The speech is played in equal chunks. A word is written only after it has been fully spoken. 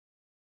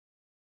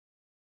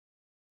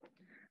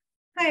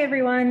Hi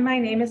everyone, my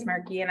name is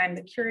Marky and I'm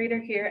the curator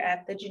here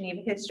at the Geneva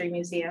History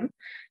Museum.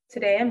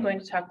 Today I'm going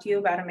to talk to you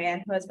about a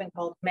man who has been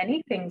called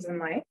many things in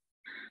life: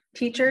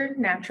 teacher,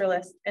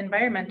 naturalist,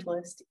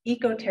 environmentalist,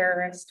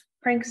 eco-terrorist,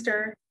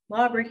 prankster,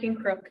 law-breaking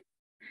crook,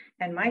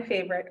 and my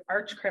favorite,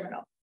 arch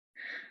criminal.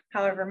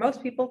 However,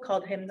 most people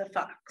called him the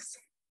Fox.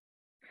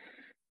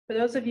 For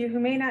those of you who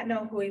may not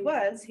know who he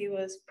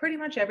was pretty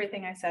much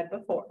everything I said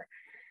before.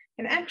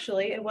 And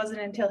actually, it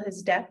wasn't until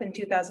his death in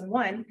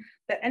 2001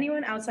 that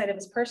anyone outside of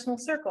his personal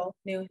circle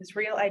knew his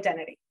real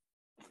identity.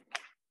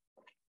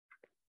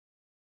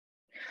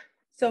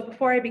 So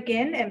before I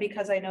begin, and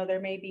because I know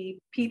there may be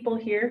people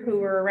here who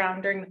were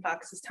around during the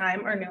Fox's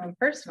time or knew him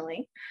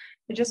personally,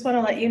 I just want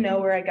to let you know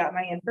where I got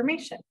my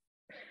information.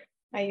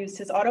 I used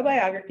his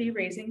autobiography,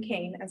 Raising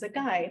Cain, as a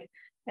guide,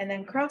 and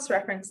then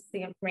cross-referenced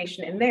the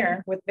information in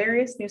there with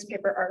various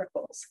newspaper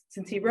articles,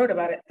 since he wrote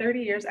about it 30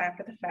 years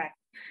after the fact.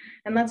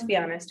 And let's be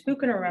honest, who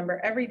can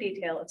remember every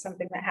detail of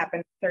something that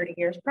happened 30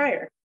 years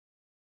prior?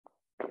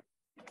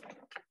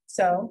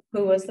 So,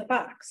 who was the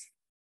Fox?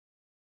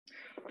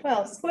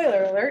 Well,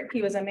 spoiler alert,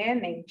 he was a man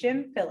named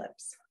Jim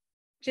Phillips.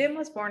 Jim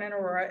was born in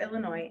Aurora,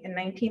 Illinois in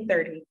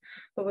 1930,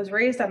 but was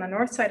raised on the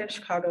north side of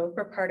Chicago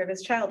for part of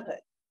his childhood.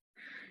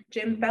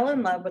 Jim fell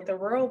in love with the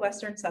rural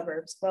western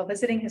suburbs while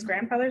visiting his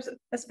grandfather's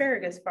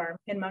asparagus farm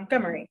in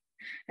Montgomery,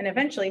 and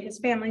eventually his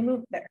family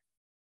moved there.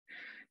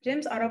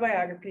 Jim's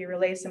autobiography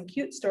relays some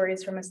cute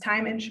stories from his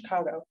time in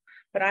Chicago,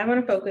 but I want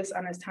to focus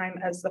on his time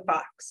as the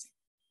Fox.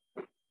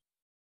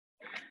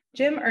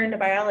 Jim earned a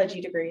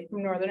biology degree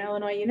from Northern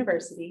Illinois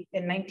University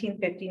in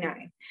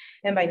 1959,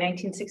 and by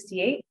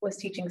 1968 was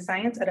teaching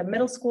science at a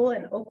middle school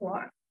in Oak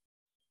Lawn.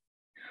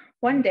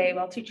 One day,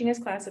 while teaching his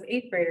class of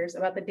 8th graders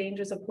about the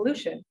dangers of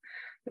pollution,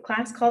 the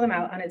class called him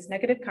out on his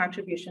negative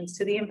contributions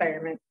to the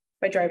environment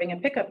by driving a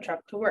pickup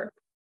truck to work.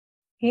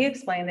 He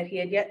explained that he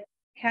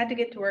had to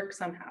get to work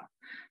somehow.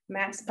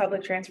 Mass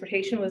public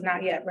transportation was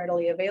not yet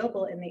readily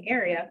available in the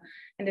area,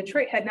 and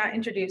Detroit had not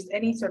introduced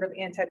any sort of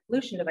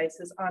anti-pollution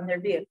devices on their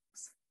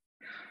vehicles.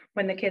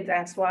 When the kids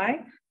asked why,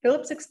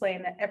 Phillips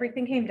explained that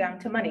everything came down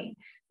to money,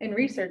 and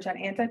research on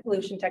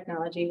anti-pollution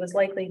technology was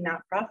likely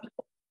not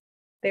profitable.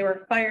 They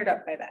were fired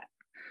up by that.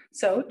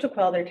 So, to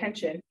quell their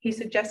tension, he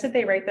suggested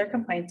they write their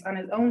complaints on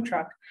his own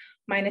truck,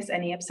 minus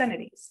any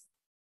obscenities.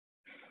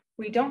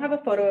 We don't have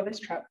a photo of his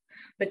truck,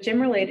 but Jim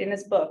relayed in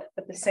his book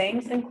that the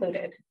sayings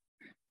included: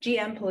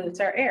 GM pollutes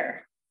our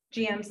air,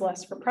 GM's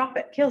lust for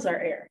profit kills our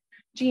air,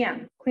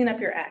 GM, clean up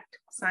your act,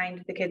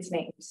 signed the kids'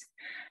 names,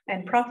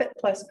 and profit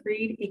plus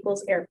greed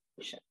equals air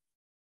pollution.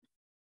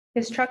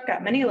 His truck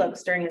got many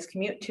looks during his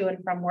commute to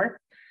and from work.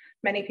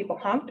 Many people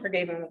honked or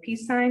gave him a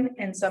peace sign,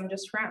 and some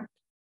just frowned.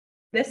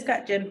 This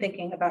got Jim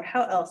thinking about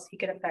how else he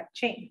could affect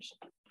change.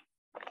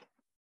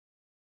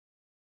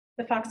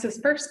 The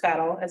Fox's first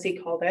battle, as he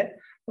called it,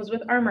 was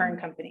with Armour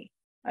 & Company,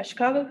 a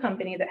Chicago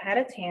company that had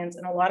its hands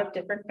in a lot of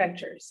different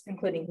ventures,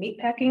 including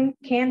meatpacking,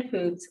 canned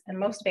foods, and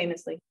most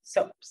famously,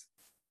 soaps.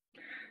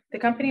 The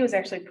company was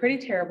actually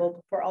pretty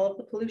terrible before all of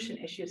the pollution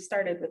issues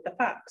started with the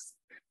Fox.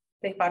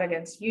 They fought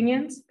against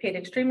unions, paid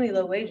extremely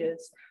low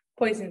wages,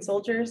 poisoned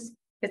soldiers.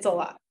 It's a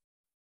lot.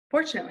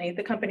 Fortunately,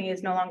 the company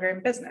is no longer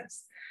in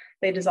business.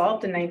 They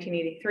dissolved in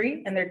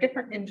 1983, and their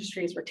different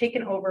industries were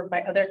taken over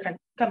by other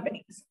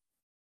companies.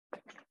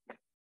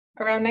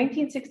 Around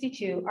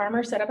 1962,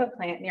 Armour set up a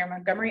plant near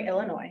Montgomery,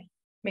 Illinois,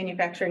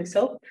 manufacturing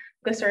soap,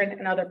 glycerin,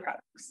 and other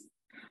products.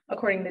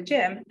 According to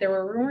Jim, there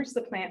were rumors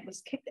the plant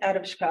was kicked out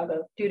of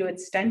Chicago due to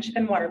its stench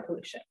and water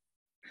pollution.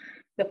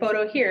 The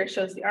photo here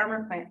shows the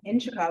Armour plant in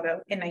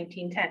Chicago in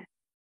 1910.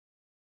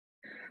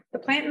 The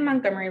plant in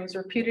Montgomery was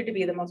reputed to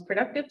be the most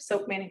productive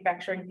soap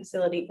manufacturing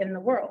facility in the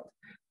world.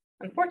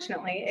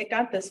 Unfortunately, it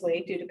got this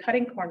way due to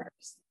cutting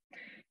corners.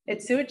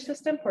 Its sewage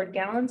system poured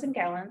gallons and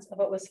gallons of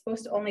what was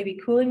supposed to only be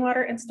cooling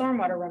water and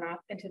stormwater runoff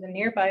into the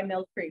nearby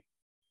Mill Creek,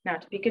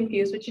 not to be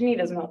confused with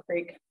Geneva's Mill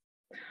Creek.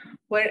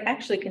 What it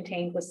actually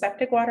contained was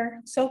septic water,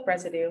 soap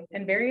residue,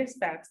 and various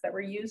fats that were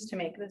used to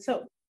make the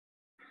soap.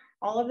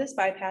 All of this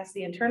bypassed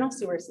the internal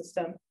sewer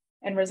system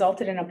and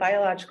resulted in a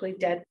biologically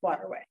dead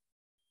waterway.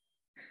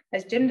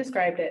 As Jim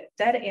described it,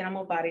 dead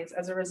animal bodies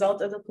as a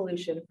result of the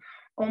pollution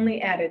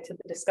only added to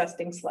the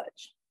disgusting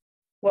sludge.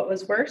 What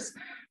was worse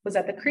was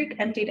that the creek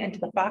emptied into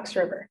the Fox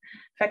River,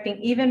 affecting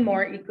even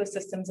more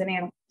ecosystems and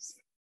animals.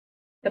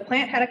 The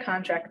plant had a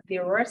contract with the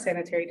Aurora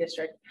Sanitary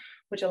District,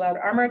 which allowed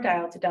Armour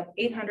Dial to dump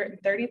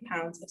 830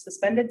 pounds of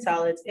suspended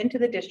solids into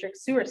the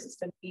district's sewer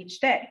system each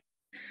day.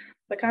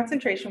 The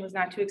concentration was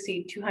not to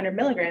exceed 200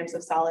 milligrams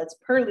of solids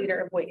per liter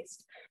of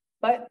waste,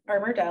 but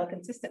Armour Dial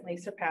consistently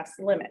surpassed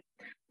the limit,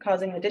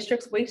 causing the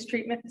district's waste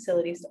treatment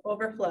facilities to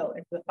overflow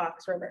into the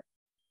Fox River.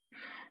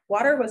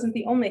 Water wasn't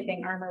the only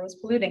thing Armour was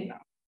polluting, though.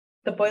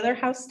 The boiler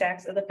house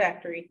stacks of the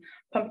factory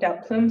pumped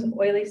out plumes of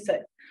oily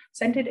soot,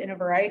 scented in a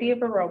variety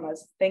of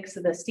aromas thanks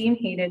to the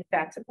steam-heated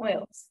fats and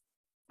oils.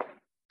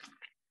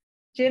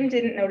 Jim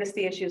didn't notice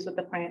the issues with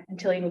the plant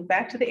until he moved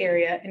back to the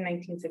area in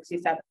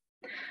 1967.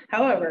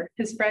 However,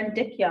 his friend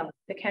Dick Young,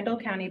 the Kendall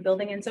County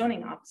Building and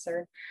Zoning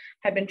Officer,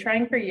 had been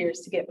trying for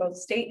years to get both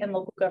state and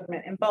local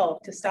government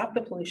involved to stop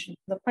the pollution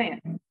from the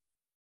plant.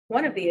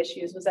 One of the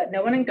issues was that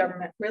no one in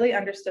government really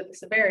understood the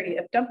severity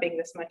of dumping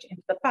this much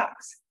into the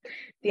Fox.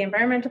 The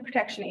Environmental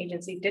Protection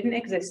Agency didn't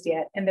exist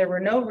yet, and there were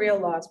no real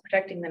laws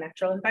protecting the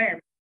natural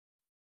environment.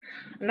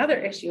 Another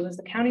issue was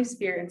the county's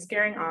fear in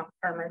scaring off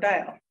Armour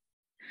Dial.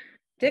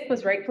 Dick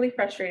was rightfully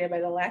frustrated by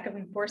the lack of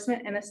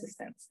enforcement and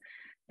assistance.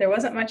 There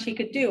wasn't much he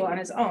could do on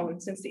his own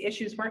since the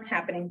issues weren't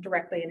happening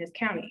directly in his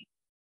county.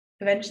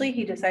 Eventually,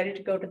 he decided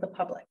to go to the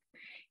public.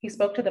 He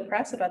spoke to the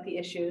press about the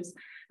issues,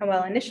 and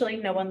while initially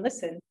no one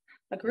listened,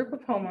 a group of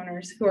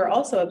homeowners who were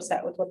also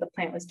upset with what the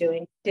plant was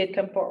doing did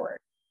come forward.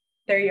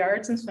 Their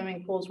yards and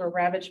swimming pools were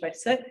ravaged by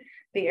soot,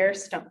 the air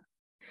stunk.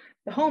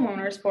 The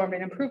homeowners formed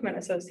an improvement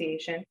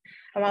association,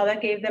 and while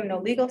that gave them no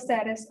legal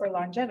status or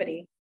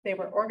longevity, they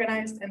were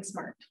organized and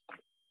smart.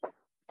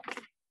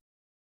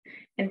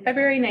 In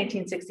February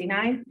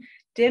 1969,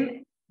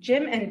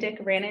 Jim and Dick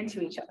ran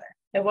into each other.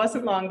 It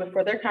wasn't long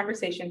before their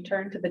conversation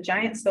turned to the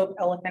giant soap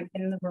elephant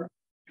in the room.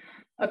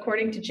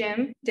 According to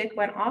Jim, Dick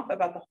went off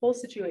about the whole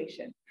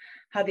situation,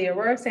 how the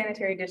Aurora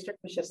Sanitary District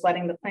was just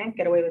letting the plant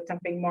get away with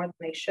dumping more than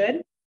they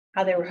should,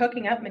 how they were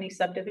hooking up many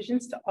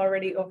subdivisions to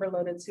already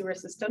overloaded sewer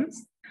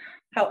systems,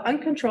 how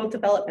uncontrolled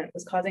development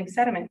was causing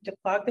sediment to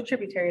clog the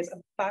tributaries of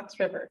the Fox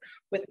River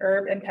with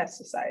herb and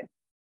pesticide.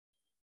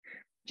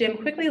 Jim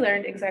quickly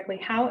learned exactly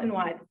how and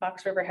why the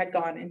Fox River had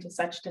gone into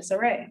such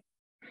disarray.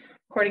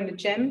 According to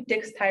Jim,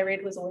 Dick's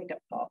tirade was a wake-up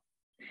call.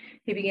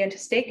 He began to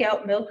stake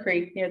out Mill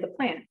Creek near the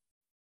plant.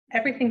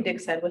 Everything Dick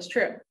said was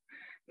true.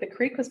 The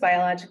creek was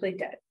biologically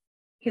dead.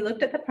 He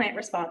looked at the plant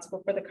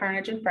responsible for the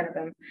carnage in front of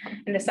him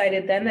and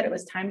decided then that it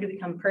was time to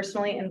become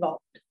personally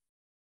involved.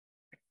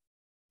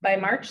 By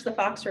March, the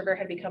Fox River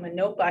had become a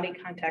no body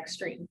contact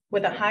stream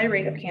with a high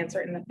rate of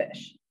cancer in the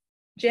fish.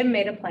 Jim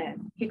made a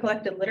plan. He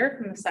collected litter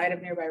from the side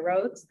of nearby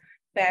roads,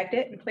 bagged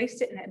it, and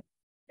placed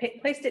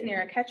it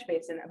near a catch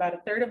basin about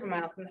a third of a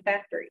mile from the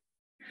factory.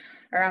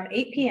 Around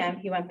 8 p.m.,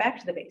 he went back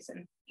to the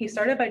basin. He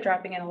started by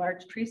dropping in a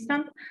large tree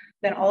stump,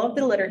 then all of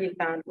the litter he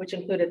found, which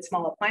included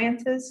small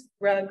appliances,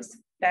 rugs,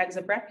 bags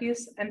of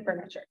refuse, and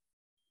furniture.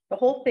 The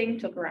whole thing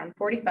took around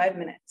 45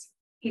 minutes.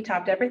 He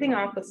topped everything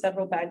off with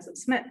several bags of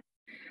Smith,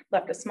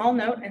 left a small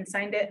note, and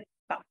signed it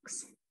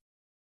Fox.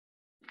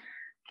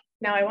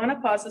 Now I want to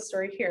pause the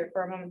story here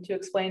for a moment to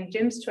explain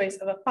Jim's choice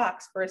of a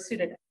fox for a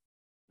pseudonym.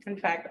 In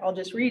fact, I'll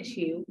just read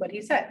to you what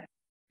he said.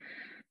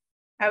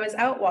 I was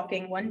out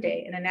walking one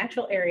day in a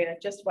natural area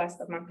just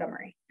west of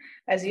Montgomery.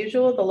 As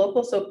usual, the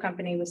local soap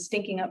company was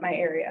stinking up my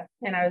area,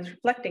 and I was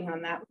reflecting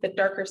on that with the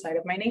darker side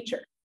of my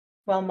nature.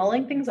 While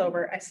mulling things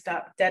over, I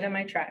stopped dead in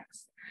my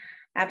tracks.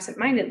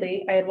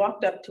 Absent-mindedly, I had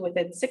walked up to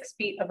within 6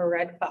 feet of a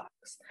red fox.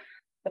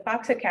 The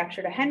fox had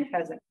captured a hen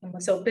pheasant and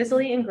was so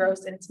busily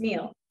engrossed in its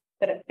meal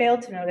that it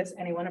failed to notice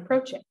anyone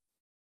approaching.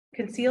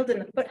 Concealed in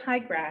the foot-high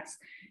grass,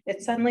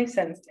 it suddenly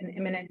sensed an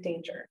imminent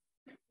danger.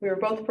 We were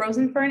both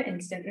frozen for an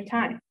instant in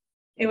time.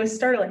 It was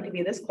startling to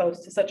be this close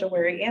to such a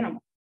wary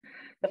animal.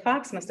 The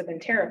fox must have been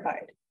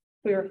terrified.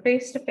 We were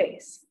face to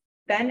face.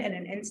 Then, in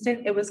an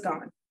instant, it was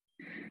gone.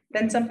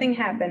 Then something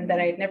happened that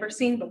I had never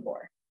seen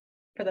before.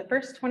 For the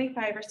first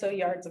 25 or so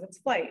yards of its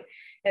flight,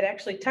 it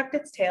actually tucked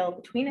its tail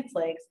between its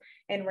legs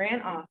and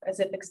ran off as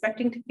if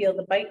expecting to feel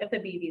the bite of the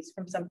BBs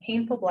from some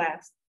painful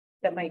blast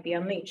that might be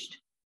unleashed.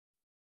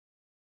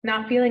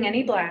 Not feeling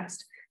any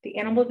blast, the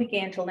animal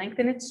began to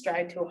lengthen its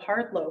stride to a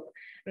hard lope,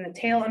 and the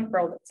tail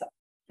unfurled itself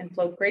and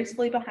flowed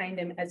gracefully behind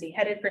him as he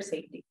headed for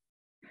safety.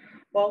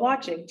 While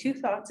watching, 2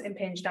 thoughts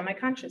impinged on my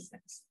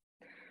consciousness.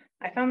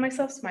 I found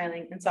myself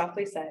smiling and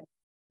softly said,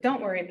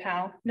 "Don't worry,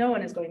 pal, no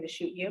one is going to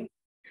shoot you."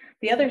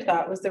 The other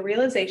thought was the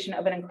realization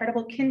of an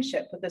incredible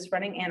kinship with this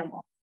running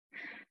animal.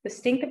 The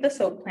stink of the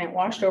soap plant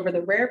washed over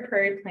the rare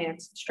prairie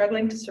plants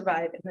struggling to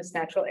survive in this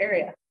natural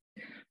area.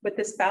 With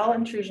this foul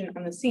intrusion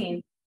on the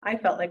scene, I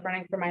felt like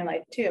running for my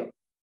life too.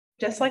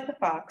 Just like the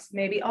fox,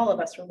 maybe all of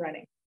us were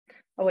running.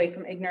 Away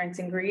from ignorance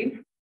and greed?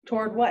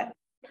 Toward what?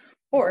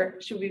 Or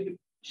should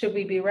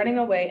we be running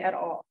away at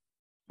all?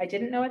 I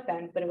didn't know it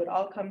then, but it would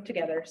all come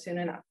together soon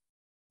enough.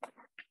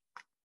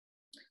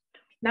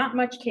 Not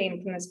much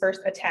came from this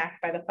first attack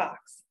by the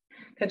fox.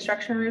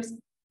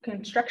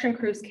 Construction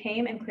crews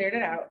came and cleared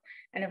it out,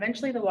 and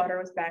eventually the water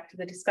was back to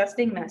the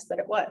disgusting mess that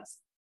it was.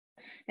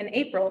 In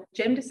April,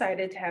 Jim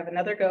decided to have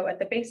another go at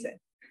the basin.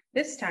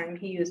 This time,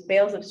 he used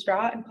bales of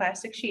straw and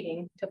plastic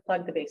sheeting to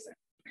plug the basin.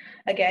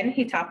 Again,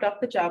 he topped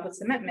off the job with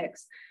cement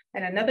mix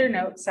and another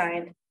note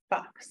signed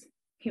Fox.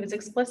 He was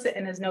explicit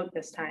in his note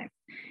this time.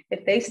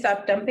 If they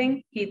stopped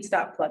dumping, he'd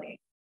stop plugging.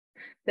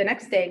 The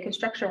next day,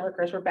 construction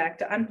workers were back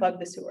to unplug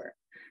the sewer.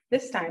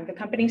 This time, the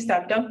company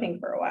stopped dumping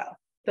for a while,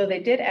 though they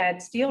did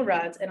add steel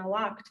rods and a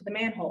lock to the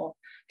manhole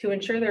to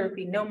ensure there would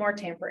be no more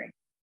tampering.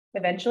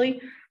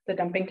 Eventually, the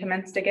dumping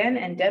commenced again,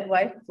 and dead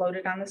wildlife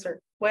floated on the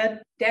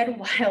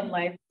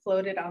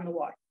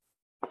water.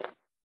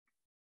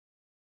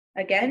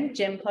 Again,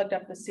 Jim plugged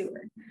up the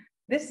sewer.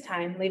 this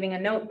time leaving a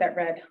note that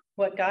read,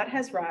 "What God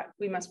has wrought,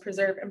 we must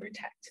preserve and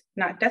protect,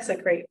 not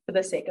desecrate for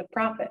the sake of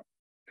profit."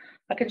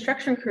 A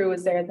construction crew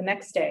was there the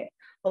next day,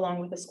 along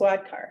with a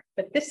squad car,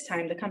 but this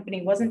time the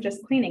company wasn't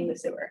just cleaning the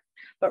sewer,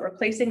 but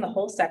replacing the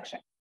whole section.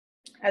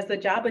 As the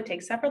job would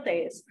take several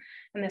days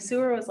and the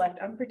sewer was left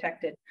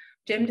unprotected,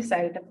 Jim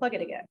decided to plug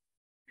it again.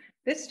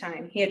 This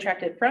time, he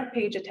attracted front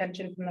page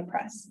attention from the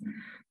press.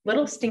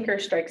 Little stinker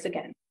strikes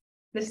again.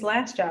 This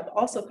last job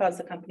also caused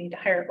the company to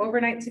hire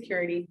overnight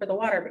security for the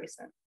water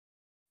basin.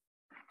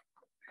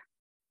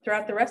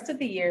 Throughout the rest of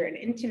the year and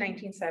into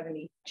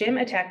 1970, Jim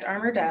attacked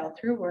Armour Dial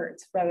through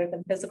words rather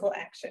than physical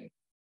action.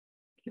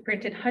 He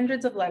printed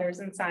hundreds of letters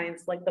and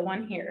signs like the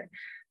one here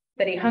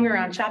that he hung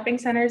around shopping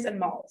centers and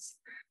malls.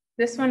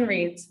 This one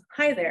reads,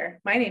 "Hi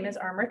there, my name is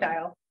Armour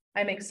Dial.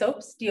 I make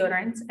soaps,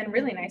 deodorants, and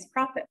really nice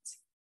profits.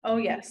 Oh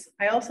yes,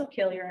 I also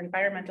kill your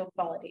environmental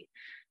quality.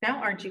 Now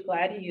aren't you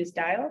glad you used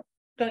Dial?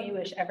 Don't you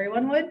wish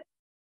everyone would?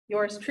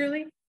 Yours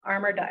truly,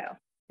 Armour Dial."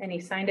 And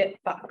he signed it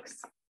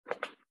Fox.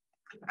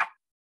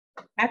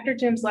 After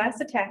Jim's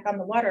last attack on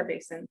the water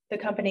basin, the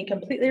company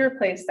completely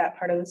replaced that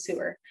part of the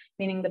sewer,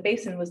 meaning the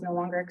basin was no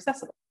longer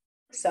accessible.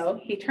 So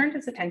he turned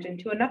his attention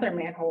to another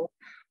manhole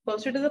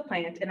closer to the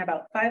plant and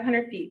about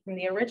 500 feet from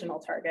the original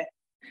target.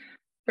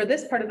 For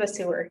this part of the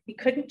sewer, he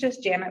couldn't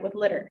just jam it with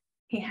litter.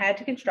 He had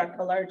to construct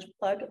a large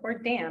plug or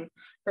dam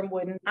from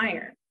wood and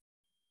iron.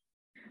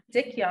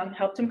 Dick Young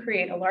helped him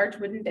create a large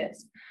wooden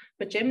disc,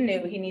 but Jim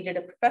knew he needed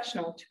a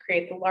professional to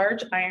create the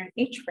large iron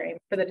H-frame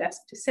for the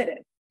disc to sit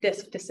in.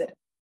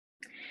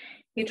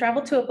 He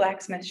traveled to a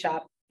blacksmith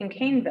shop in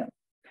Caneville.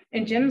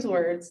 In Jim's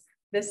words,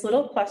 this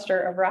little cluster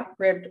of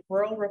rock-ribbed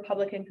rural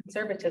Republican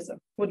conservatism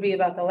would be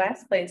about the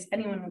last place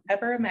anyone would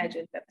ever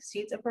imagine that the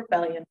seeds of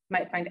rebellion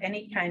might find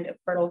any kind of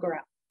fertile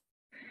ground.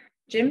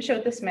 Jim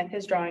showed the smith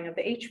his drawing of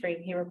the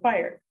H-frame he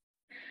required.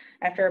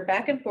 After a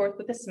back and forth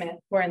with the smith,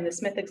 wherein the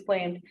smith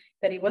explained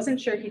that he wasn't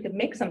sure he could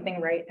make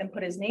something right and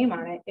put his name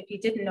on it if he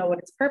didn't know what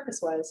its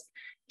purpose was,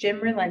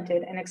 Jim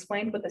relented and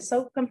explained what the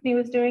soap company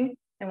was doing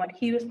and what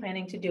he was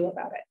planning to do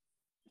about it.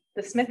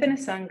 The smith and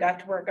his son got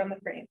to work on the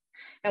frame,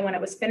 and when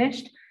it was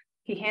finished,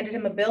 he handed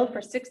him a bill for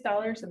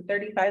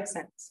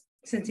 $6.35.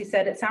 Since he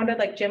said it sounded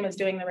like Jim was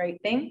doing the right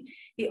thing,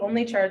 he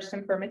only charged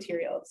him for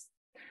materials.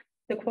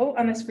 The quote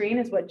on the screen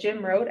is what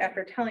Jim wrote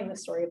after telling the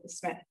story of the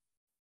smith.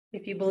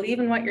 "If you believe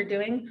in what you're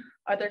doing,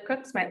 other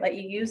cooks might let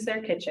you use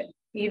their kitchen,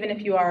 even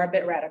if you are a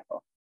bit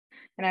radical."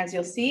 And as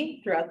you'll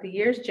see, throughout the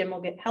years, Jim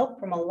will get help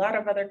from a lot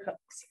of other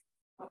cooks.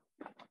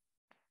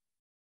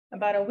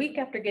 About a week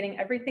after getting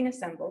everything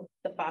assembled,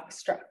 the fox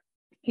struck.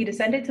 He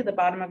descended to the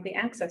bottom of the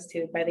access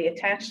tube by the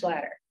attached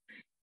ladder,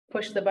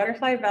 pushed the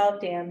butterfly valve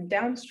dam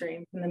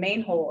downstream from the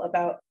manhole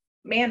about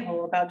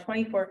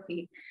 24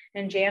 feet,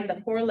 and jammed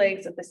the four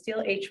legs of the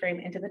steel H-frame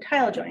into the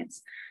tile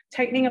joints,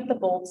 tightening up the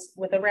bolts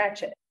with a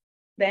ratchet.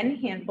 Then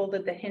he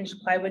unfolded the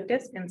hinged plywood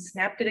disc and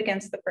snapped it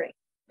against the frame.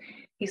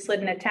 He slid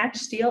an attached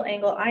steel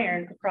angle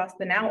iron across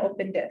the now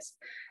open disc,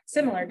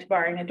 similar to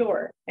barring a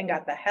door, and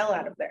got the hell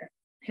out of there,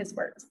 his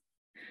words.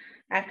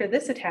 After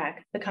this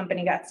attack, the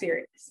company got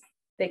serious.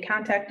 They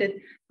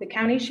contacted the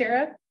county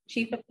sheriff,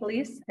 chief of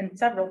police, and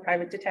several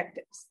private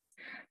detectives.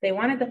 They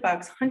wanted the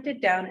fox hunted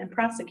down and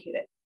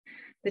prosecuted.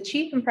 The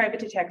chief and private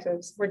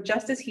detectives were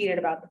just as heated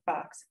about the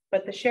fox,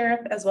 but the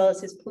sheriff, as well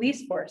as his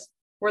police force,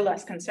 were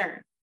less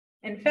concerned.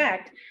 In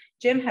fact,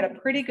 Jim had a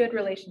pretty good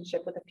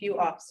relationship with a few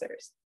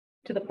officers,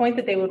 to the point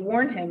that they would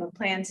warn him of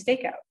planned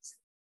stakeouts.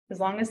 As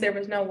long as there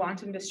was no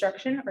wanton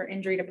destruction or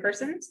injury to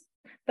persons,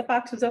 the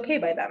fox was okay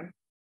by them.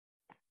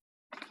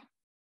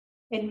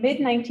 In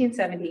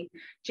mid-1970,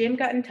 Jim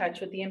got in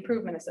touch with the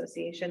Improvement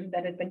Association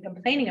that had been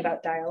complaining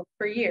about Dial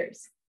for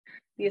years.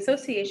 The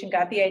association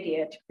got the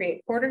idea to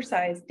create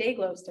quarter-sized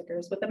day-glow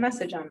stickers with a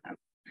message on them.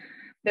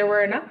 There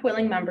were enough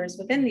willing members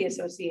within the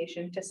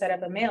association to set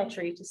up a mail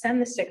tree to send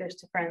the stickers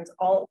to friends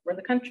all over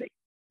the country.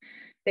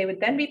 They would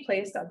then be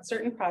placed on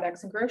certain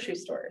products in grocery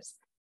stores.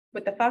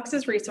 With the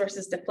fox's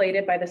resources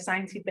deflated by the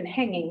signs he'd been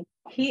hanging,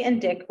 he and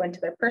Dick went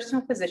to their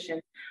personal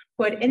physician,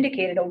 who had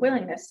indicated a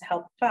willingness to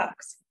help the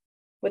fox.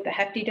 With a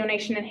hefty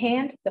donation in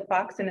hand, the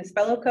fox and his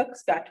fellow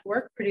cooks got to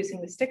work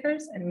producing the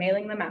stickers and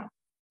mailing them out.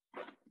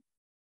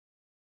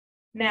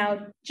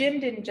 Now, Jim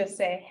didn't just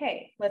say,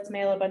 "Hey, let's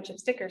mail a bunch of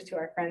stickers to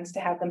our friends to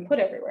have them put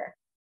everywhere."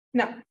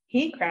 No,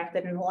 he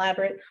crafted an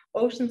elaborate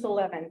Ocean's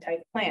 11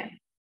 type plan.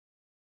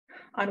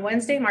 On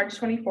Wednesday, March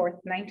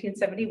 24th,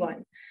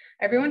 1971,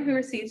 everyone who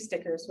received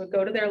stickers would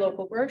go to their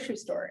local grocery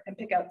store and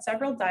pick out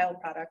several Dial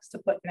products to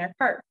put in their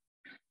cart.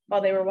 While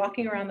they were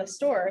walking around the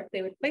store,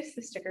 they would place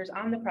the stickers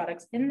on the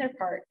products in their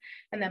cart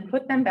and then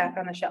put them back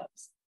on the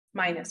shelves,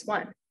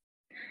 -1.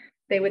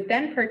 They would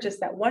then purchase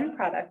that one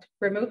product,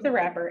 remove the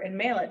wrapper, and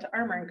mail it to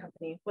Armour &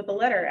 Company with a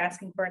letter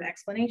asking for an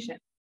explanation.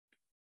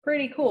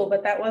 Pretty cool,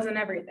 but that wasn't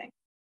everything.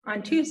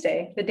 On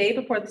Tuesday, the day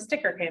before the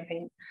sticker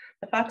campaign,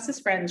 the fox's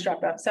friends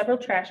dropped off several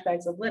trash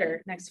bags of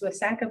litter next to a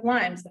sack of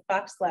limes the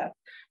fox left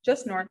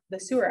just north of the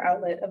sewer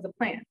outlet of the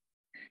plant.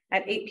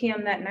 At 8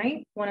 p.m. that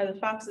night, one of the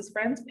fox's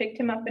friends picked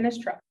him up in his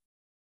truck.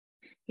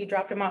 He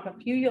dropped him off a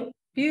few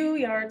few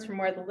yards from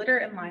where the litter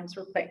and limes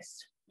were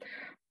placed.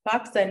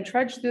 Fox then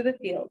trudged through the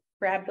field,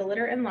 grabbed the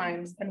litter and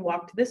limes, and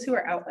walked to the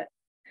sewer outlet.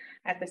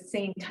 At the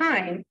same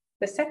time,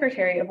 the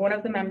secretary of one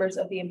of the members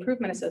of the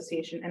Improvement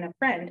Association and a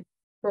friend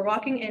were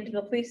walking into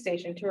the police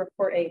station to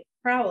report a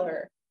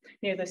prowler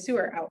near the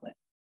sewer outlet.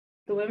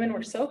 The women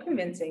were so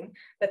convincing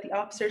that the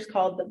officers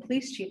called the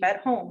police chief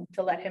at home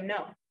to let him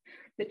know.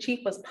 The chief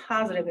was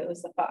positive it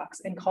was the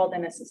fox and called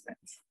in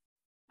assistance.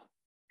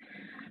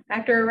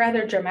 After a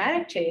rather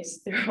dramatic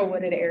chase through a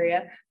wooded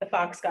area, the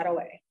fox got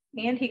away,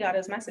 and he got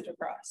his message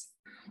across.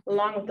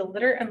 Along with the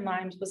litter and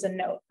limes was a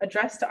note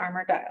addressed to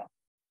Armour Dial.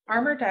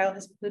 Armour Dial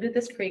has polluted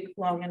this creek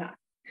long enough.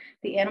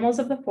 The animals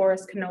of the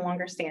forest can no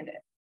longer stand it,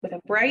 with a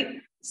bright,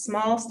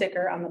 small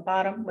sticker on the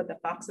bottom with the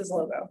fox's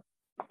logo.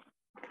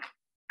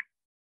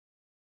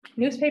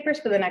 Newspapers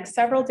for the next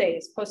several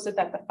days posted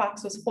that the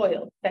fox was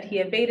foiled, that he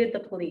evaded the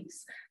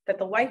police, that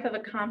the wife of a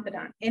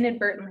confidant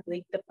inadvertently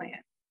leaked the plan.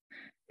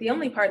 The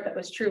only part that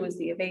was true was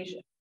the evasion.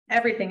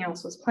 Everything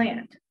else was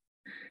planned.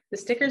 The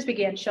stickers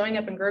began showing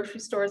up in grocery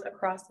stores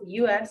across the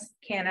US,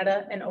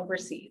 Canada, and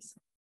overseas.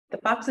 The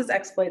fox's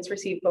exploits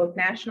received both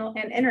national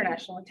and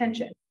international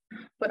attention,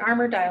 but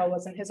Armour Dial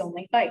wasn't his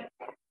only fight.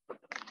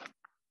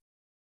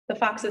 The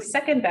fox's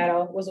second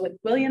battle was with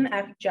William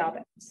F.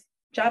 Jobbins.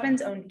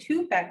 Jobbins owned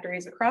two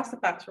factories across the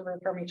Fox River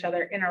from each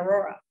other in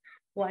Aurora.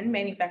 One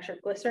manufactured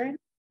glycerin,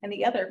 and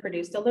the other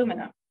produced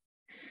aluminum.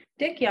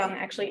 Dick Young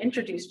actually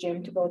introduced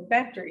Jim to both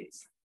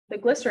factories. The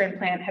glycerin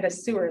plant had a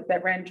sewer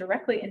that ran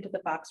directly into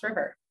the Fox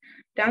River.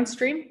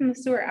 Downstream from the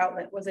sewer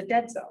outlet was a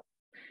dead zone.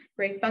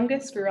 Gray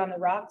fungus grew on the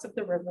rocks of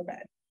the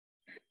riverbed.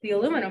 The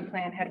aluminum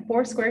plant had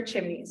 4 square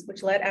chimneys,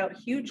 which let out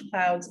huge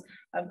clouds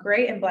of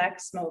gray and black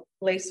smoke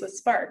laced with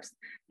sparks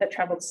that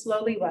traveled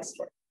slowly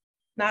westward.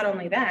 Not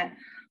only that,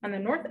 on the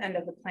north end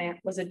of the plant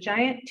was a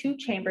giant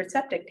 2-chambered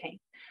septic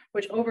tank,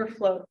 which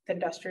overflowed with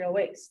industrial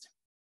waste.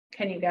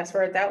 Can you guess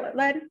where its outlet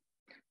led?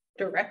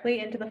 Directly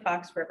into the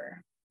Fox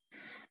River.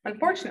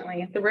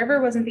 Unfortunately, the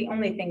river wasn't the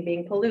only thing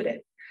being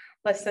polluted.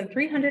 Less than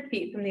 300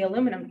 feet from the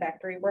aluminum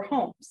factory were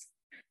homes.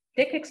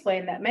 Dick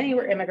explained that many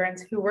were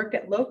immigrants who worked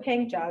at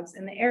low-paying jobs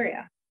in the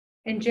area.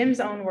 In Jim's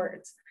own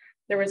words,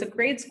 there was a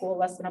grade school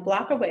less than a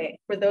block away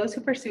where those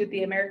who pursued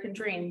the American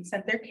dream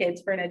sent their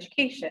kids for an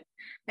education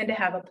and to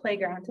have a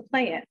playground to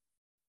play in.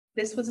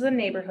 This was the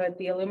neighborhood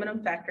the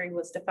aluminum factory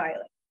was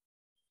defiling.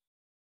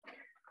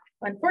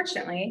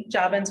 Unfortunately,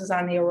 Jobbins was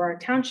on the Aurora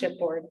Township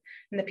Board,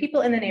 and the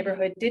people in the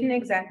neighborhood didn't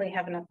exactly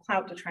have enough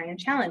clout to try and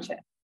challenge it.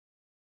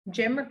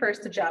 Jim refers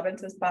to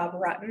Jobbins as Bob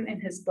Rotten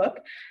in his book,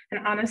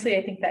 and honestly,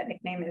 I think that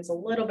nickname is a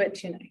little bit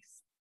too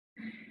nice.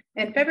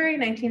 In February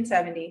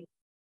 1970,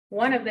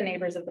 one of the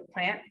neighbors of the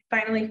plant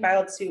finally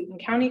filed suit in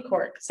county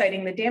court,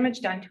 citing the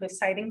damage done to his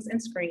sidings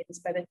and screens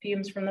by the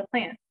fumes from the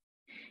plant.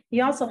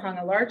 He also hung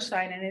a large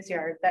sign in his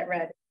yard that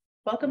read,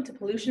 "Welcome to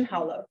Pollution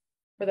Hollow,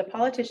 where the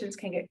politicians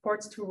can get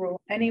courts to rule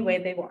any way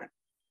they want."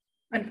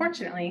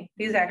 Unfortunately,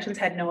 these actions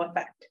had no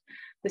effect.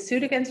 The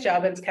suit against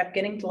Jobbins kept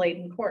getting delayed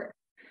in court.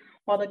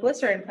 While the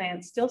glycerin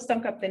plant still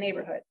stunk up the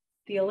neighborhood,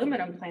 the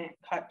aluminum plant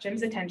caught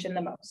Jim's attention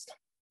the most.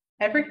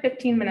 Every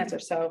 15 minutes or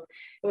so,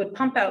 it would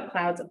pump out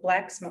clouds of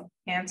black smoke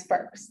and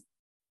sparks.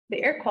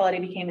 The air quality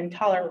became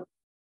intolerable.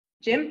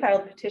 Jim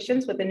filed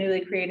petitions with the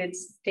newly created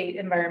State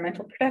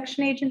Environmental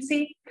Protection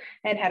Agency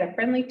and had a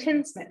friendly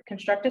tinsmith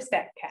construct a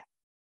stack cap.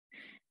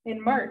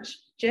 In March,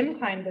 Jim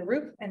climbed the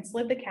roof and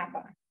slid the cap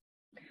on.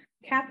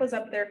 The cap was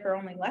up there for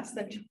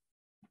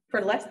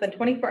less than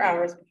 24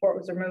 hours before it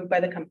was removed by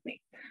the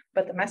company,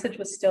 but the message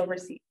was still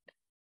received.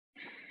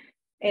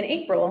 In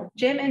April,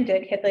 Jim and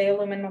Dick hit the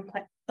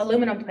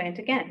aluminum plant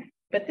again,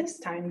 but this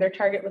time their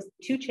target was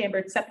the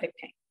 2-chambered septic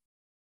tank.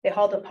 They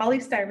hauled a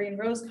polystyrene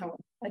rose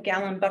cone, a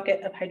gallon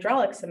bucket of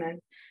hydraulic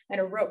cement, and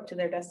a rope to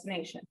their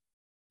destination.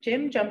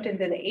 Jim jumped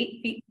into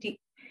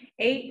the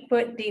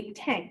 8-foot deep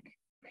tank.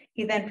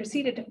 He then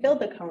proceeded to fill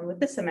the cone with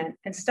the cement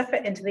and stuff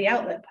it into the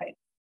outlet pipe.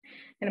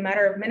 In a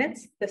matter of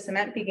minutes, the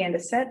cement began to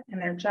set and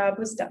their job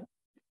was done.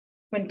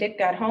 When Dick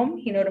got home,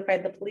 he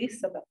notified the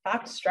police that the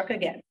fox struck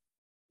again.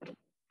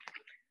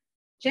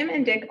 Jim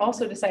and Dick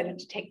also decided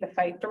to take the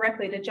fight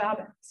directly to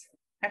Jobbins.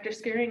 After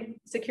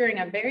securing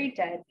a very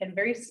dead and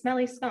very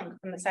smelly skunk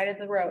from the side of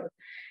the road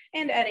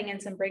and adding in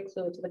some brake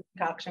fluid to the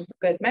concoction for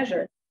good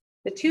measure,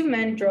 the 2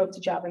 men drove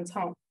to Jobbins'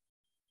 home,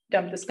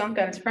 dumped the skunk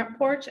on his front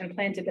porch, and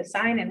planted a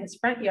sign in his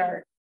front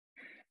yard.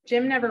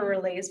 Jim never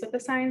relays what the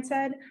sign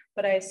said,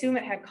 but I assume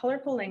it had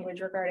colorful language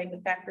regarding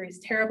the factory's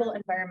terrible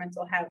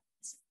environmental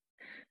habits.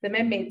 The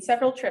men made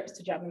several trips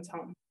to Jobbins'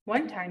 home,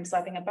 one time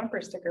slapping a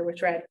bumper sticker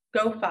which read,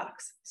 "Go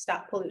Fox,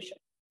 stop pollution."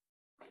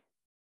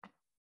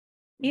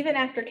 Even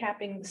after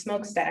capping the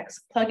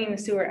smokestacks, plugging the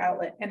sewer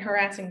outlet, and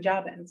harassing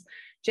Jobbins,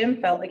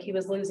 Jim felt like he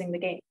was losing the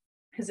game.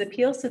 His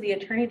appeals to the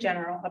Attorney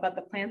General about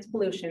the plant's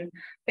pollution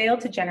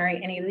failed to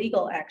generate any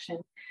legal action,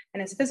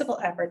 and his physical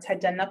efforts had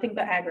done nothing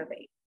but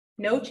aggravate.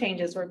 No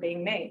changes were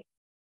being made.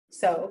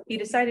 So he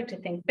decided to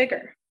think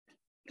bigger.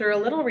 Through a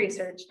little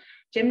research,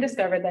 Jim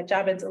discovered that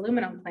Jobbins'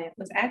 aluminum plant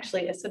was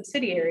actually a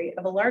subsidiary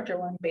of a larger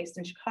one based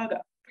in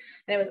Chicago,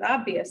 and it was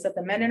obvious that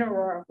the men in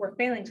Aurora were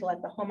failing to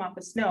let the Home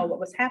Office know what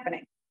was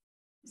happening.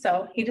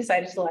 So he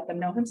decided to let them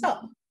know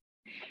himself.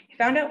 He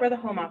found out where the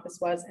Home Office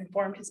was and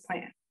formed his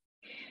plan.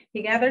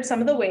 He gathered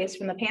some of the waste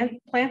from the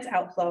plant's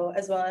outflow,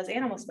 as well as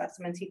animal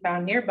specimens he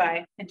found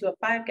nearby, into a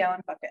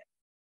 5-gallon bucket.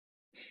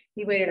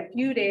 He waited a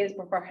few days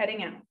before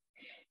heading out.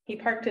 He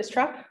parked his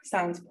truck,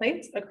 sans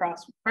plates,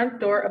 across the front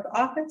door of the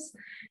office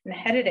and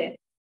headed in.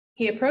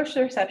 He approached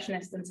the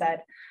receptionist and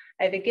said,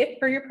 "I have a gift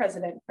for your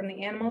president from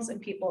the animals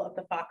and people of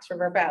the Fox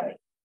River Valley."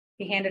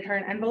 He handed her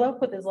an envelope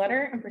with his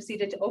letter and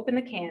proceeded to open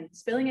the can,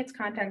 spilling its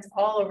contents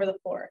all over the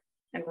floor,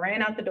 and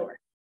ran out the door.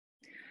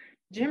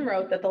 Jim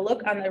wrote that the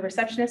look on the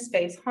receptionist's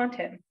face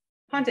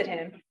haunted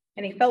him,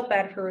 and he felt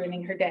bad for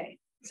ruining her day.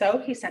 So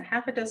he sent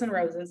half a dozen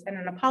roses and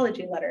an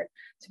apology letter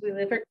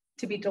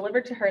to be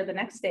delivered to her the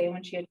next day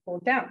when she had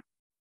cooled down.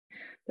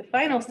 The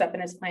final step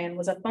in his plan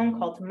was a phone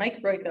call to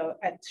Mike Royko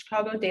at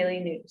Chicago Daily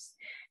News.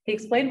 He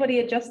explained what he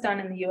had just done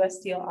in the U.S.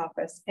 Steel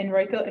office, and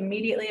Royko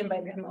immediately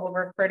invited him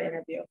over for an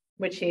interview,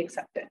 which he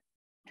accepted.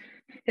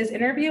 His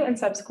interview and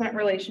subsequent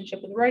relationship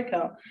with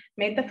Royko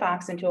made the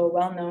Fox into a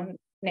well-known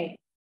name.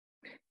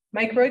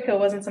 Mike Royko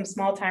wasn't some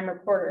small-time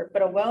reporter,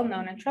 but a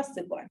well-known and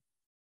trusted one.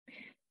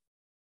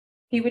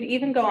 He would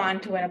even go on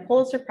to win a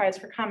Pulitzer Prize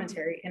for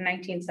commentary in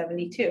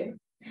 1972.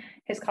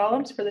 His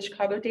columns for the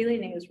Chicago Daily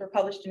News were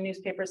published in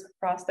newspapers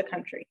across the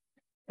country.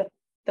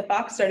 The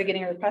Fox started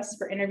getting requests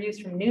for interviews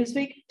from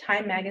Newsweek,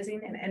 Time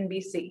Magazine, and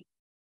NBC.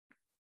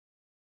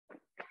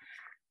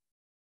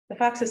 The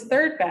Fox's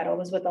third battle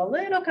was with a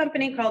little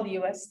company called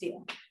U.S.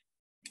 Steel.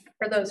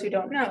 For those who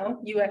don't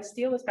know, U.S.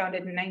 Steel was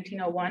founded in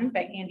 1901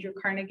 by Andrew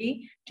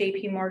Carnegie,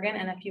 J.P. Morgan,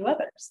 and a few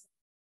others.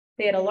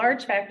 They had a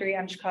large factory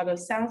on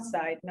Chicago's south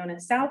side known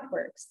as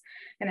Southworks,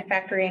 and a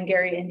factory in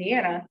Gary,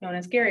 Indiana known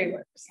as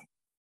Garyworks.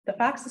 The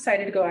Fox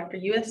decided to go after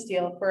U.S.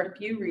 Steel for a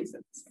few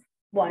reasons.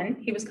 One,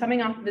 he was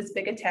coming off of his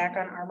big attack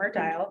on Armour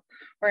Dial,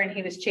 wherein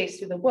he was chased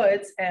through the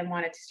woods and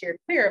wanted to steer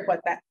clear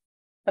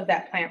of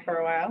that plant for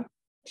a while.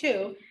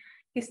 Two,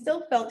 he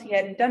still felt he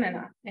hadn't done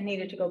enough and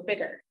needed to go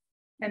bigger.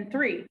 And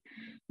three,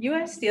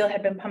 U.S. Steel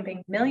had been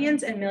pumping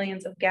millions and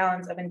millions of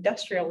gallons of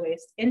industrial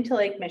waste into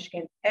Lake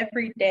Michigan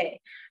every day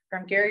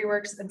from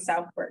Garyworks and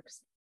Southworks,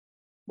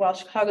 while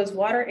Chicago's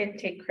water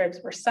intake cribs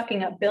were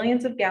sucking up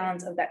billions of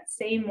gallons of that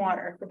same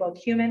water for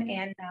both human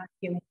and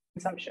non-human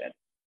consumption.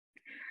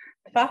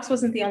 The Fox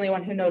wasn't the only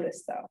one who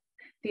noticed, though.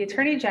 The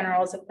attorney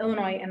generals of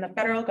Illinois and the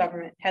federal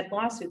government had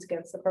lawsuits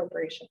against the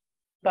corporation,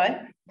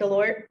 but the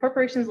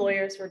corporation's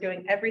lawyers were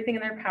doing everything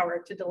in their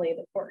power to delay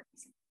the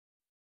courts.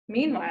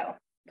 Meanwhile,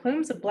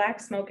 plumes of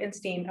black smoke and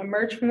steam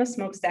emerged from the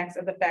smokestacks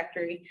of the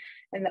factory,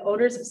 and the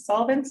odors of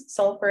solvents,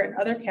 sulfur, and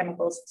other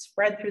chemicals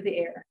spread through the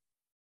air.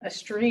 A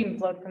stream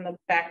flowed from the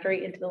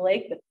factory into the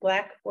lake with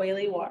black,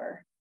 oily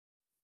water.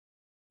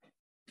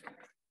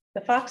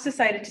 The Fox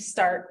decided to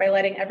start by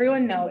letting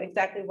everyone know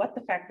exactly what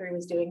the factory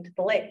was doing to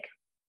the lake.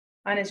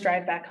 On his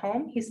drive back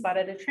home, he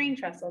spotted a train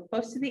trestle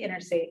close to the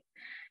interstate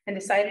and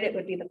decided it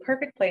would be the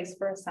perfect place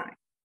for a sign,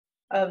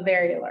 a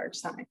very large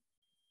sign.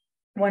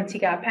 Once he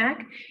got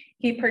back,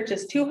 he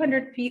purchased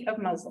 200 feet of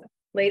muslin,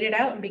 laid it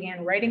out, and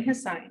began writing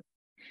his sign.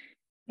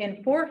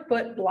 In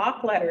 4-foot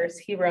block letters,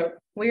 he wrote,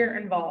 "We're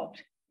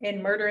involved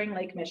in murdering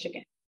Lake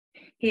Michigan."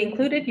 He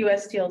included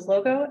U.S. Steel's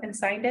logo and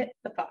signed it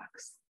the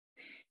Fox.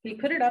 He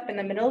put it up in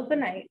the middle of the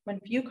night when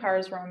few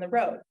cars were on the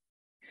road.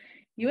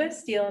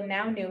 U.S. Steel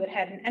now knew it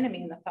had an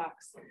enemy in the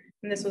Fox,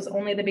 and this was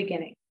only the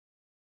beginning.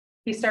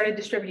 He started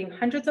distributing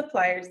hundreds of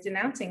flyers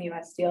denouncing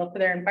U.S. Steel for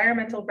their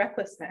environmental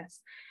recklessness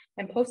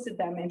and posted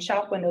them in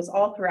shop windows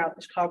all throughout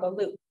the Chicago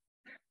Loop.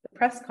 The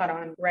press caught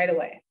on right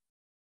away.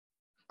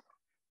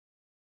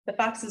 The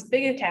Fox's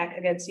big attack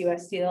against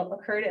U.S. Steel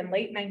occurred in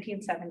late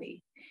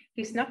 1970.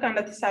 He snuck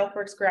onto the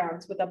Southworks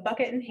grounds with a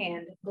bucket in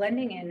hand,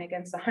 blending in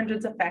against the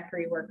hundreds of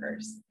factory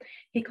workers.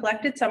 He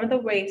collected some of the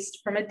waste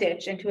from a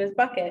ditch into his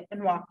bucket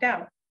and walked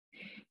out.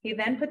 He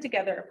then put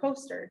together a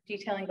poster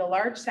detailing the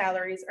large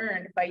salaries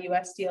earned by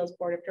U.S. Steel's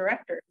board of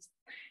directors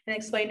and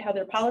explained how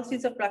their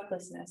policies of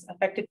recklessness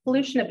affected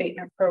pollution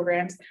abatement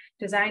programs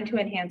designed to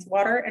enhance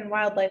water and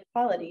wildlife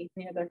quality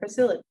near their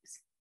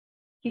facilities.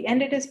 He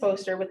ended his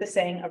poster with the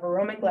saying of a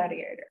Roman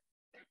gladiator,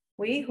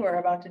 "We who are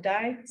about to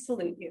die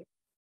salute you."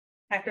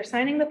 After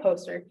signing the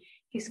poster,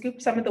 he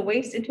scooped some of the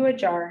waste into a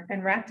jar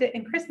and wrapped it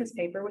in Christmas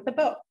paper with a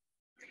bow.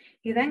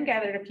 He then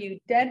gathered a few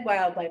dead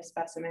wildlife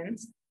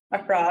specimens,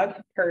 a frog,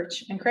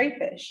 perch, and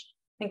crayfish,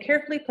 and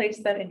carefully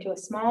placed them into a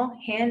small,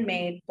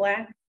 handmade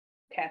black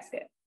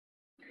casket.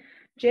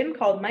 Jim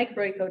called Mike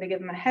Royko to give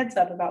him a heads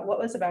up about what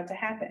was about to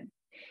happen.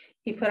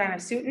 He put on a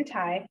suit and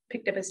tie,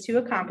 picked up his two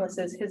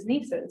accomplices, his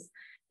nieces,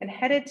 and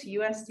headed to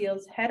U.S.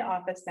 Steel's head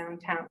office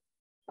downtown.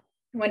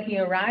 When he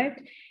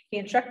arrived, he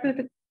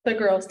instructed the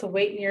girls to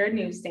wait near a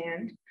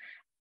newsstand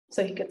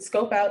so he could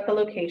scope out the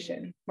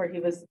location where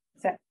he was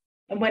set.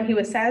 And when he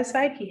was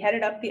satisfied, he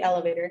headed up the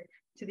elevator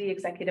to the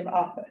executive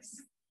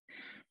office.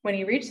 When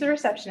he reached the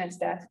receptionist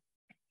desk,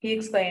 he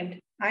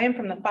exclaimed, "I am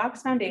from the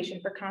Fox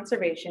Foundation for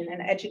Conservation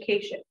and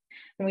Education,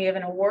 and we have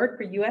an award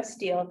for U.S.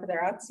 Steel for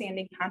their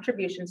outstanding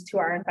contributions to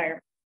our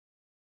environment.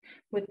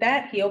 With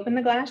that, he opened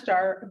the glass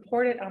jar and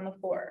poured it on the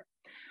floor.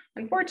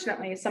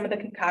 Unfortunately, some of the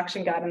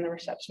concoction got on the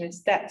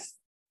receptionist's desk.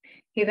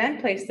 He then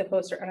placed the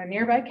poster on a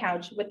nearby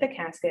couch with the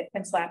casket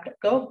and slapped a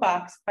 "Go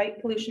Fox,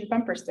 Fight Pollution"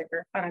 bumper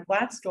sticker on a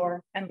glass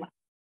door and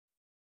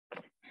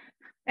left.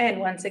 And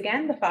once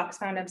again, the Fox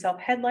found himself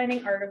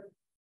headlining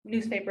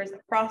newspapers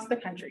across the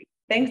country,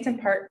 thanks in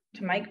part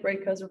to Mike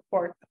Royko's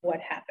report of what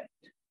happened.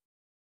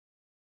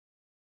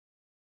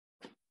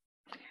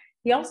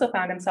 He also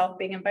found himself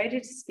being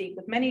invited to speak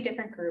with many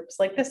different groups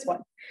like this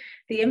one.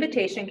 The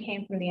invitation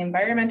came from the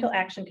Environmental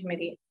Action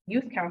Committee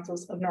Youth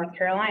Councils of North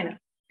Carolina.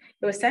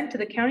 It was sent to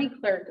the county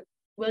clerk,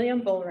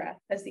 William Bullrath,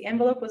 as the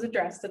envelope was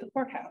addressed to the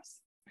courthouse.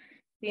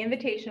 The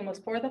invitation was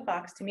for the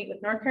Fox to meet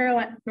with North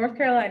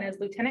Carolina's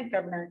Lieutenant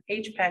Governor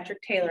H.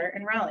 Patrick Taylor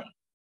in Raleigh.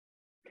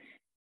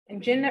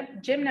 And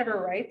Jim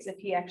never writes if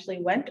he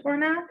actually went or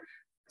not,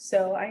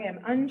 so I am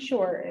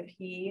unsure if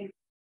he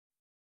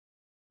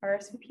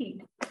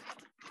RSVP'd.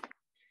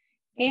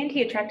 And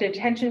he attracted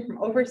attention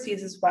from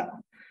overseas as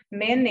well. A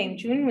man named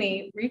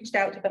Junhui reached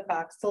out to the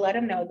Fox to let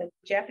him know that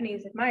the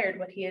Japanese admired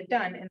what he had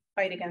done in the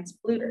fight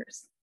against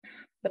polluters.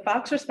 The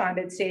Fox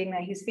responded, stating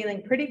that he's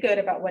feeling pretty good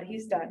about what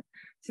he's done,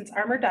 since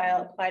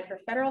Armour-Dial applied for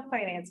federal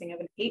financing of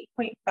an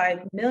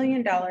 $8.5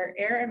 million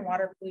air and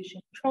water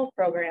pollution control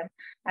program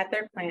at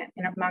their plant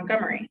in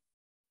Montgomery.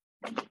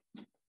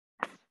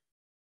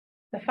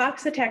 The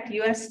Fox attacked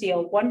U.S.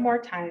 Steel one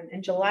more time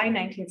in July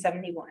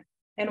 1971.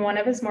 In one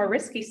of his more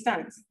risky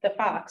stunts, the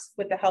Fox,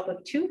 with the help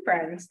of two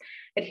friends,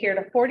 adhered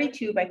a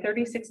 42 by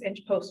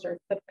 36-inch poster to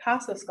the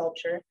Picasso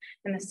sculpture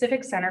in the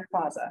Civic Center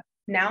Plaza,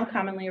 now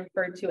commonly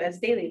referred to as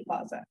Daley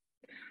Plaza.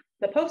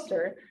 The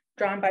poster,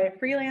 drawn by a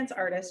freelance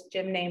artist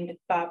Jim named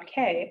Bob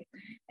Kay,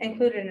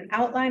 included an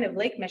outline of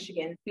Lake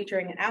Michigan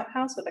featuring an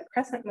outhouse with a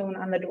crescent moon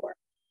on the door.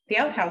 The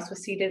outhouse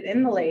was seated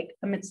in the lake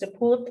amidst a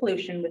pool of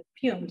pollution with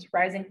fumes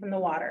rising from the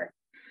water.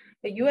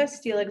 A U.S.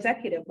 Steel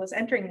executive was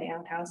entering the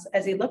outhouse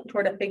as he looked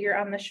toward a figure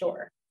on the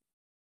shore.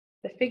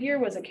 The figure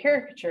was a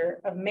caricature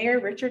of Mayor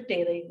Richard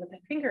Daley with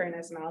a finger in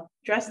his mouth,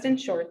 dressed in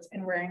shorts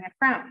and wearing a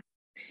crown.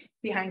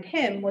 Behind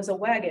him was a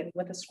wagon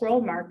with a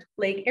scroll marked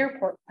Lake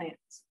Airport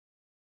Plans.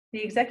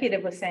 The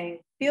executive was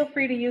saying, "Feel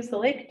free to use the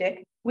lake,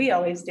 Dick. We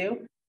always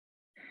do."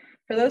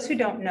 For those who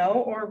don't know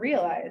or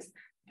realize,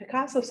 the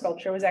Picasso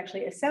sculpture was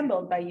actually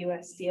assembled by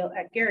U.S. Steel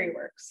at Gary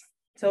Works,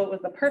 so it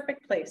was the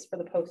perfect place for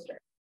the poster.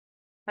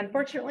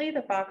 Unfortunately,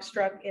 the Fox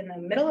struck in the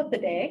middle of the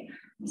day,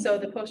 so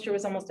the poster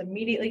was almost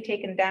immediately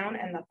taken down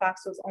and the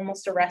Fox was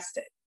almost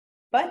arrested.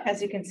 But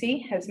as you can see,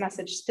 his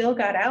message still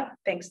got out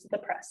thanks to the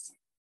press.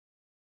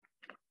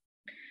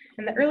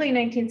 In the early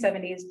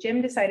 1970s,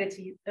 Jim decided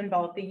to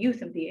involve the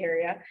youth of the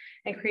area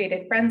and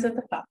created Friends of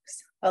the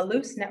Fox, a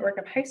loose network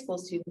of high school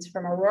students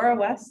from Aurora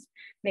West,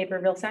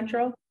 Naperville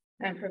Central,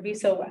 and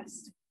Proviso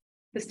West.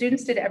 The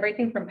students did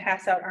everything from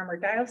pass out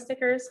Armour-Dial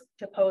stickers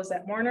to pose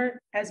as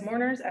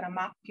mourners at a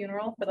mock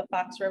funeral for the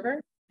Fox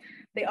River.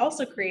 They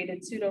also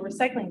created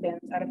pseudo-recycling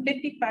bins out of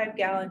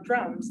 55-gallon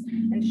drums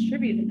and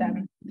distributed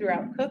them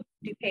throughout Cook,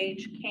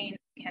 DuPage, Kane,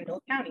 and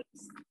Kendall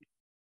counties.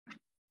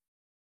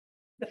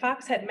 The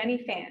Fox had many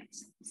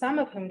fans, some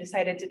of whom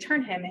decided to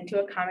turn him into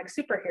a comic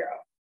superhero.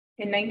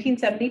 In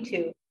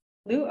 1972,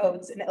 Lou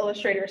Oates and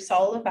illustrator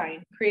Saul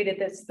Levine created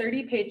this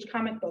 30-page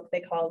comic book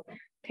they called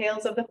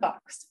Tales of the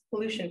Fox,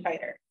 Pollution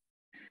Fighter.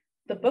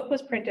 The book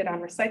was printed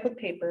on recycled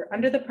paper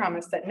under the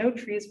promise that no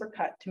trees were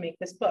cut to make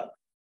this book.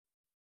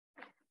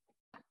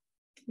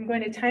 I'm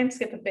going to time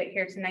skip a bit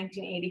here to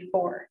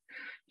 1984.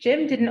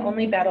 Jim didn't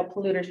only battle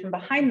polluters from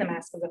behind the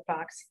mask of the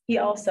Fox, he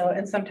also,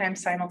 and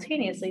sometimes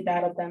simultaneously,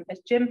 battled them as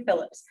Jim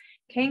Phillips,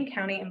 Kane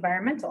County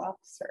Environmental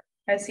Officer,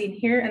 as seen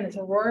here in this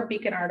Aurora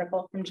Beacon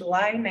article from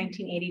July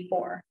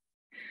 1984.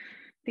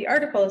 The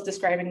article is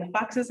describing the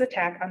Fox's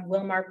attack on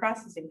Wilmar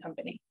Processing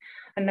Company,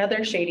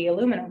 another shady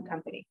aluminum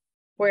company,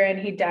 wherein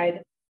he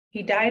died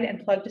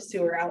and plugged a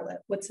sewer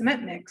outlet with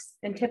cement mix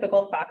in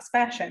typical Fox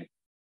fashion.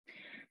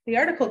 The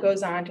article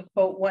goes on to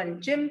quote one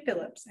Jim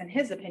Phillips and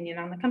his opinion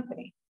on the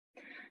company.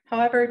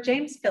 However,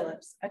 James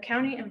Phillips, a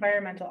county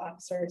environmental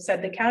officer,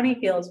 said the county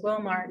feels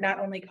Wilmar not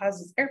only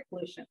causes air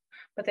pollution,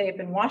 but they have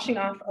been washing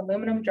off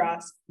aluminum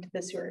dross into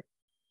the sewer.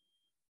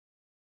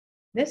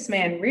 This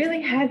man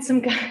really had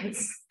some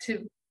guts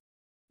to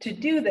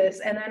do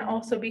this and then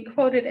also be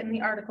quoted in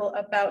the article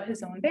about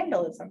his own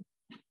vandalism.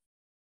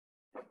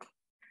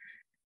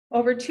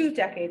 Over 2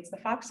 decades, the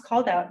Fox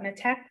called out and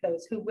attacked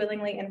those who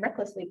willingly and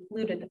recklessly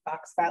polluted the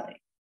Fox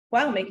Valley,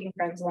 while making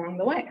friends along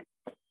the way.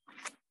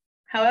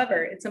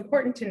 However, it's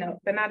important to note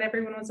that not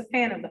everyone was a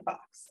fan of the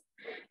Fox,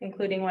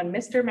 including one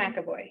Mr.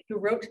 McAvoy, who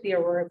wrote to the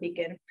Aurora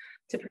Beacon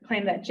to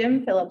proclaim that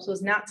Jim Phillips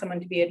was not someone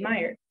to be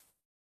admired.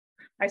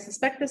 I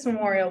suspect this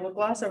memorial will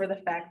gloss over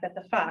the fact that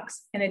the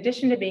Fox, in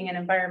addition to being an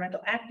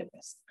environmental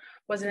activist,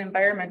 was an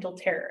environmental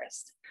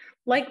terrorist.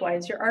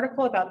 Likewise, your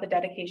article about the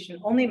dedication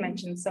only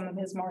mentions some of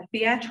his more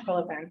theatrical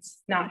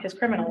events, not his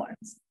criminal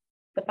ones.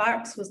 The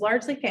Fox was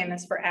largely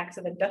famous for acts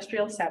of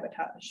industrial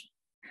sabotage.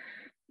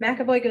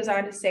 McAvoy goes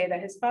on to say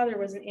that his father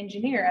was an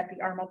engineer at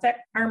the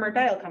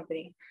Armour-Dial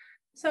Company,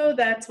 so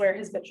that's where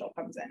his vitriol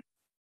comes in.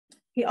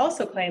 He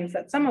also claims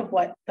that some of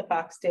what the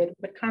Fox did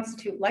would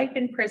constitute life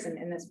in prison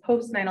in this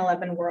post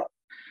 9/11 world,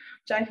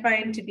 which I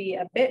find to be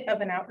a bit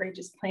of an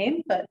outrageous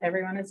claim, but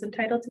everyone is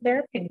entitled to their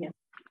opinion.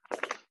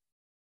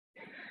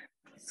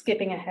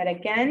 Skipping ahead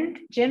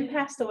again, Jim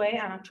passed away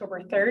on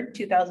October 3rd,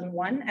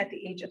 2001 at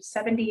the age of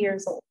 70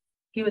 years old.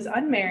 He was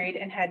unmarried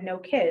and had no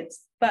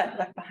kids, but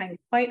left behind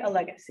quite a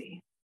legacy.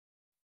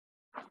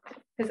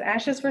 His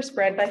ashes were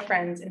spread by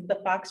friends into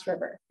the Fox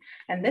River,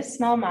 and this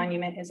small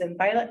monument is in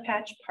Violet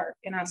Patch Park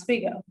in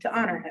Oswego to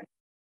honor him.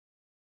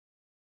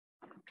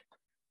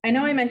 I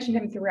know I mentioned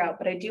him throughout,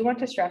 but I do want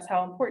to stress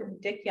how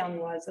important Dick Young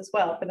was as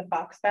well for the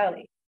Fox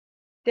Valley.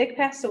 Dick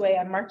passed away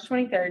on March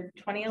 23rd,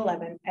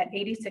 2011 at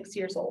 86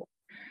 years old.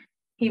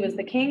 He was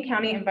the Kane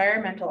County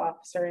Environmental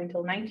Officer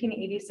until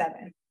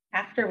 1987,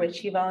 after which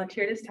he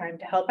volunteered his time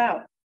to help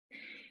out.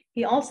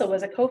 He also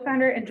was a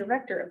co-founder and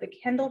director of the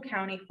Kendall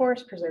County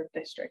Forest Preserve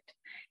District,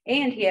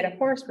 and he had a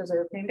forest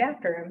preserve named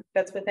after him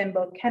that's within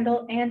both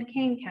Kendall and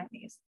Kane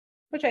counties,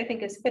 which I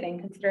think is fitting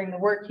considering the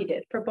work he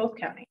did for both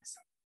counties.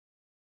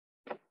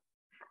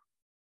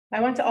 I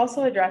want to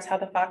also address how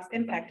the Fox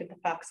impacted the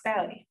Fox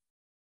Valley.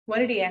 What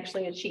did he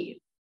actually achieve?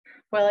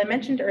 Well, I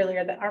mentioned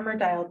earlier that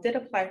Armour-Dial did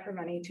apply for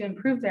money to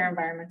improve their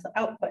environmental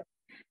output.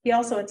 He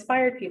also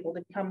inspired people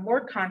to become more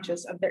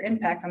conscious of their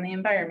impact on the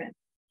environment.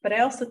 But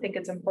I also think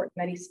it's important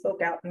that he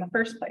spoke out in the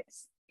first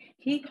place.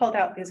 He called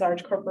out these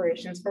large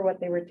corporations for what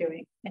they were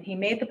doing, and he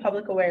made the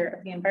public aware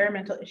of the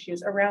environmental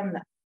issues around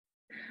them.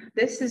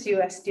 This is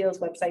US Steel's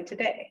website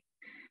today.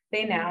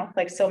 They now,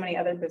 like so many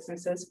other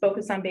businesses,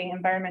 focus on being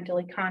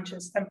environmentally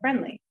conscious and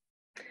friendly.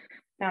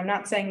 Now, I'm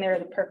not saying they're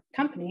the perfect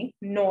company,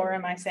 nor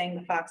am I saying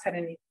the Fox had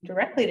anything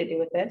directly to do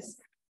with this,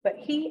 but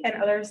he and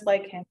others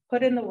like him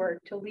put in the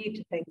work to lead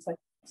to things like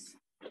this.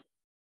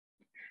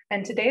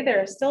 And today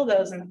there are still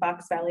those in the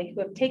Fox Valley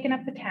who have taken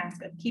up the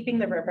task of keeping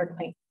the river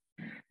clean.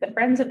 The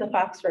Friends of the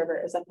Fox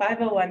River is a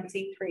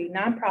 501c3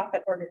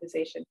 nonprofit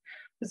organization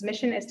whose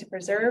mission is to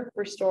preserve,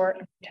 restore,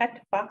 and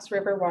protect Fox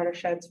River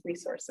watershed's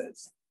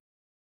resources.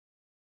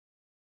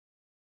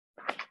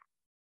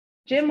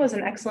 Jim was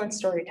an excellent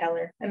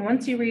storyteller, and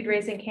once you read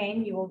Raising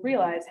Cain, you will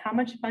realize how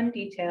much fun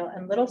detail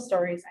and little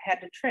stories I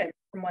had to trim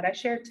from what I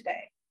shared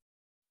today.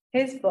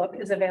 His book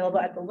is available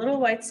at the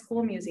Little White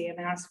School Museum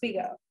in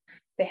Oswego.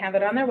 They have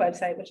it on their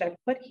website, which I've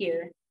put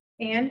here,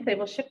 and they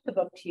will ship the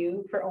book to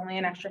you for only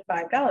an extra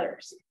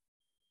 $5.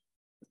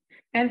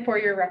 And for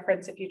your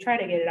reference, if you try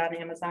to get it on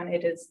Amazon,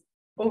 it is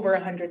over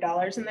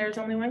 $100 and there's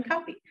only one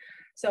copy.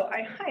 So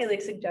I highly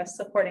suggest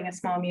supporting a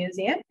small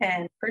museum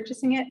and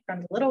purchasing it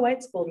from the Little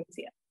White School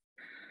Museum.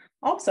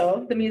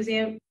 Also,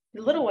 the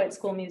Little White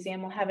School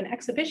Museum will have an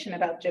exhibition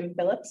about Jim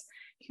Phillips,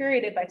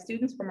 curated by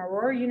students from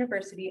Aurora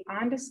University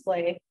on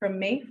display from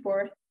May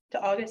 4th to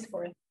August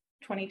 4th,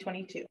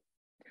 2022.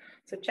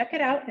 So check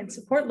it out and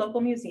support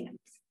local museums.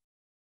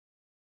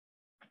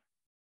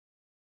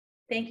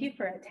 Thank you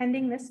for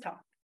attending this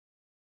talk.